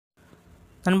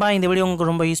நண்பா இந்த வீடியோ உங்களுக்கு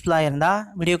ரொம்ப யூஸ்ஃபுல்லாக இருந்தால்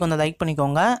வீடியோக்கு வந்து லைக்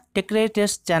பண்ணிக்கோங்க.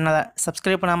 டெக்ரேட்டர்ஸ் சேனலை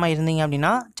சப்ஸ்கிரைப் பண்ணாமல் இருந்தீங்க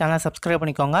அப்படின்னா சேனலை சப்ஸ்கிரைப்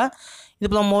பண்ணிக்கோங்க. இது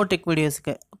போல் மோர் டெக்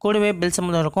வீடியோஸுக்கு கூடவே பெல்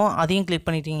சிம்பல் இருக்கும், அதையும் கிளிக்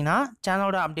பண்ணிட்டீங்கன்னா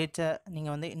சேனலோட அப்டேட்ஸை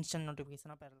நீங்கள் வந்து இன்ஸ்டன்ட்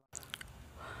நோட்டிஃபிகேஷனாக பெறலாம்.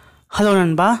 ஹலோ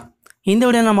நண்பா, இந்த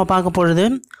வீடியோ நம்ம பார்க்க போகிறது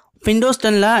விண்டோஸ்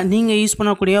 10ல் நீங்கள் யூஸ்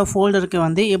பண்ணக்கூடிய ஃபோல்டருக்கு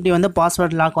வந்து எப்படி வந்து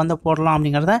பாஸ்வேர்ட் லாக் வந்து போடலாம்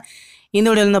அப்படிங்கிறத இந்த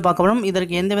வீடியோவில் பார்க்க போகிறோம்.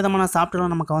 இதற்கு எந்த விதமான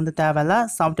சாஃப்ட்வேரும் நமக்கு வந்து தேவையில்லை.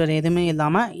 சாஃப்ட்வேர் எதுவுமே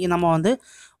இல்லாமல் நம்ம வந்து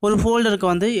ஒரு ஃபோல்டருக்கு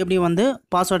வந்து எப்படி வந்து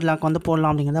பாஸ்வேர்ட் லாக் வந்து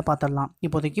போடலாம் அப்படிங்கிறத பார்த்துடலாம்.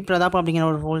 இப்போதைக்கு பிரதாப் அப்படிங்கிற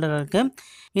ஒரு ஃபோல்டர் இருக்குது.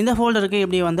 இந்த ஃபோல்டருக்கு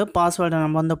எப்படி வந்து பாஸ்வேர்டை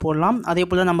நம்ம வந்து போடலாம். அதே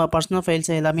போல் நம்ம பர்சனல்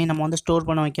ஃபைல்ஸ் எல்லாமே நம்ம வந்து ஸ்டோர்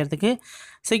பண்ண வைக்கிறதுக்கு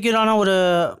செக்யூரான ஒரு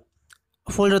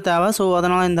ஃபோல்டர் தேவை. ஸோ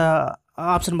அதனால் இந்த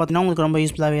ஆப்ஷன் பார்த்திங்கன்னா உங்களுக்கு ரொம்ப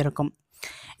யூஸ்ஃபுல்லாகவே இருக்கும்.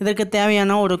 இதற்கு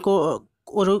தேவையான ஒரு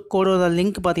கோடோட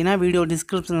லிங்க் பார்த்தீங்கன்னா வீடியோ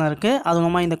டிஸ்கிரிப்ஷனில் இருக்குது. அது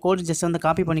மூலமாக இந்த கோட் ஜஸ்ட் வந்து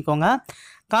காப்பி பண்ணிக்கோங்க.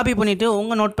 காப்பி பண்ணிவிட்டு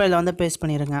உங்கள் நோட் பேடில் வந்து பேஸ்ட்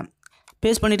பண்ணிடுங்க.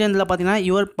 பேஸ்ட் பண்ணிவிட்டு இதில் பார்த்தீங்கன்னா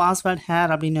யுவர் பாஸ்வேர்ட்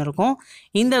ஹேர் அப்படின்னு இருக்கும்.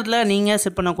 இந்த இடத்துல நீங்கள்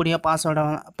செட் பண்ணக்கூடிய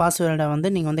பாஸ்வேர்டை வந்து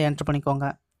நீங்கள் வந்து என்ட்ரு பண்ணிக்கோங்க.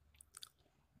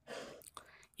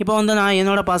 இப்போ வந்து நான்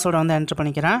என்னோடய பாஸ்வேர்டை வந்து என்ட்ரு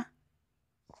பண்ணிக்கிறேன்.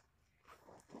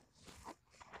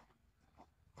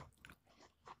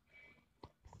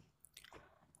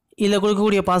 இதில்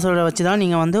கொடுக்கக்கூடிய பாஸ்வேர்டை வச்சு தான்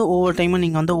நீங்கள் வந்து ஒவ்வொரு டைமும்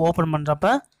நீங்கள் வந்து ஓப்பன் பண்ணுறப்ப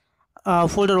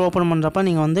ஃபோல்டர் ஓப்பன் பண்ணுறப்ப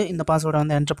நீங்கள் வந்து இந்த பாஸ்வேர்டை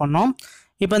வந்து என்ட்ரு பண்ணணும்.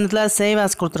 இப்போ இந்த இடத்துல சேவ்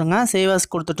ஆஸ் கொடுத்துருங்க. சேவ் ஆஸ்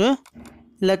கொடுத்துட்டு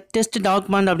இல்லை டெஸ்ட்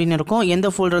டாக்குமெண்ட் அப்படின்னு இருக்கும். எந்த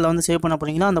ஃபோல்டரில் வந்து சேவ் பண்ண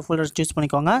போகிறீங்களோ அந்த ஃபோல்டர் சூஸ்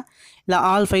பண்ணிக்கோங்க. இல்லை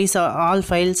ஆல்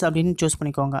ஃபைல்ஸ் அப்படின்னு சூஸ்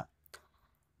பண்ணிக்கோங்க.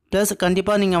 ப்ளஸ்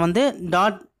கண்டிப்பாக நீங்கள் வந்து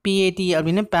 .pat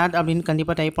அப்படின்னு பேட் அப்படின்னு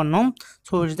கண்டிப்பாக டைப் பண்ணணும்.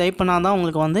 ஸோ இது டைப் பண்ணால் தான்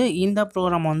உங்களுக்கு வந்து இந்த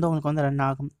ப்ரோக்ராம் வந்து உங்களுக்கு வந்து ரன்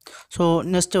ஆகும். ஸோ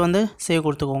நெக்ஸ்ட்டு வந்து சேவ்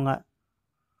கொடுத்துக்கோங்க.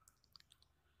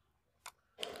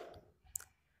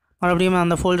 மறுபடியும்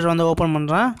அந்த ஃபோல்டர் வந்து ஓப்பன்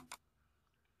பண்ணுறேன்.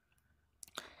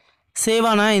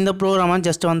 சேவான இந்த ப்ரோக்ராமை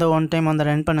ஜஸ்ட் வந்து ஒன் டைம் வந்து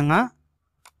ரன் பண்ணுங்கள்.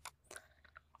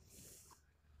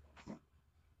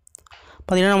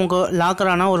 பார்த்திங்கன்னா நமக்கு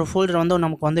லாக்கரான ஒரு ஃபோல்டர் வந்து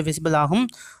நமக்கு வந்து விசிபிள் ஆகும்.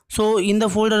 ஸோ இந்த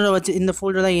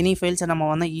ஃபோல்டரில் எனி ஃபைல்ஸை நம்ம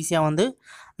வந்து ஈஸியாக வந்து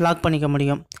லாக் பண்ணிக்க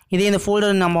முடியும். இதே இந்த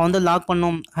ஃபோல்டர் நம்ம வந்து லாக்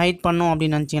பண்ணணும் ஹைட் பண்ணணும்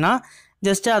அப்படின்னு நினச்சிங்கன்னா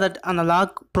ஜஸ்ட்டு அந்த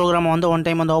லாக் ப்ரோக்ராமை வந்து ஒன்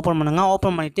டைம் வந்து ஓப்பன் பண்ணுங்கள்.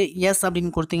 ஓப்பன் பண்ணிவிட்டு எஸ்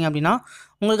அப்படின்னு கொடுத்தீங்க அப்படின்னா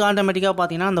உங்களுக்கு ஆட்டோமேட்டிக்காக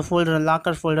பார்த்தீங்கன்னா அந்த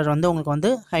லாக்கர் ஃபோல்டர் வந்து உங்களுக்கு வந்து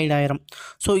ஹைட் ஆயிரும்.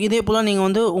 ஸோ இதே போல் நீங்கள்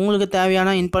வந்து உங்களுக்கு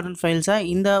தேவையான இம்பார்ட்டன்ட் ஃபைல்ஸை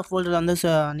இந்த ஃபோல்டரில் வந்து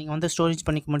நீங்கள் வந்து ஸ்டோரேஜ்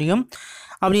பண்ணிக்க முடியும்.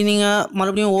 அப்படி நீங்கள்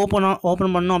மறுபடியும்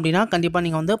ஓப்பன் பண்ணணும் அப்படின்னா கண்டிப்பாக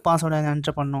நீங்கள் வந்து பாஸ்வேர்டை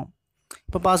என்ட்ரு பண்ணணும்.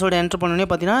 இப்போ பாஸ்வேர்டை என்ட்ரு பண்ணோன்னே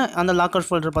பார்த்தீங்கன்னா அந்த லாக்கர்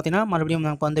ஃபோல்டர் பார்த்தீங்கன்னா மறுபடியும்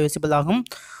நமக்கு வந்து விசிபிள் ஆகும்.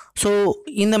 ஸோ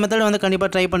இந்த மெத்தட் வந்து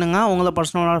கண்டிப்பாக ட்ரை பண்ணுங்கள். உங்களை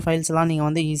பர்சனலான ஃபைல்ஸ் எல்லாம் நீங்கள்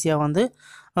வந்து ஈஸியாக வந்து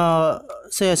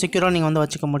செக்யூராக நீங்கள் வந்து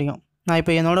வச்சுக்க முடியும். நான்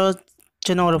இப்போ என்னோட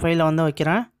சின்ன ஒரு ஃபைலை வந்து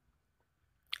வைக்கிறேன்.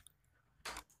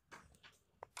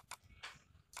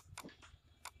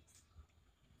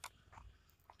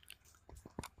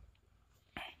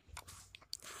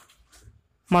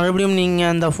 மறுபடியும்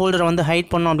நீங்கள் அந்த ஃபோல்டரை வந்து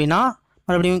ஹைட் பண்ணோம் அப்படின்னா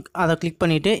மறுபடியும் அதை கிளிக்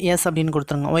பண்ணிவிட்டு எஸ் அப்படின்னு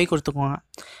கொடுத்துருங்க. ஒய் கொடுத்துக்கோங்க.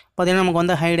 பார்த்திங்கன்னா நமக்கு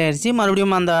வந்து ஹைட் ஆகிடுச்சு.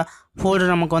 மறுபடியும் அந்த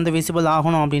ஃபோல்டர் நமக்கு வந்து விசிபிள்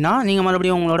ஆகணும் அப்படின்னா நீங்கள்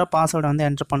மறுபடியும் உங்களோட பாஸ்வேர்டை வந்து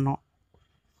என்ட்ரு பண்ணணும்.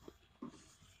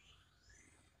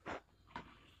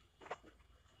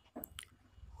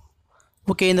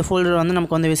 ஓகே, இந்த ஃபோல்டர் வந்து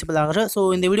நமக்கு வந்து விசிபிள் ஆகுது. ஸோ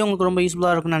இந்த வீடியோ உங்களுக்கு ரொம்ப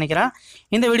யூஸ்ஃபுல்லாக இருக்கும்னு நினைக்கிறேன்.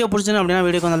 இந்த வீடியோ பிடிச்சிருந்தது அப்படின்னா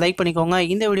வீடியோக்கு வந்து லைக் பண்ணிக்கோங்க.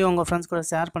 இந்த வீடியோ உங்கள் ஃப்ரெண்ட்ஸ் கூட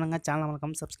ஷேர் பண்ணுங்கள். சேனல்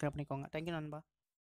மறக்காம சப்ஸ்கிரைப் பண்ணிக்கோங்க. தேங்க்யூ நண்பா.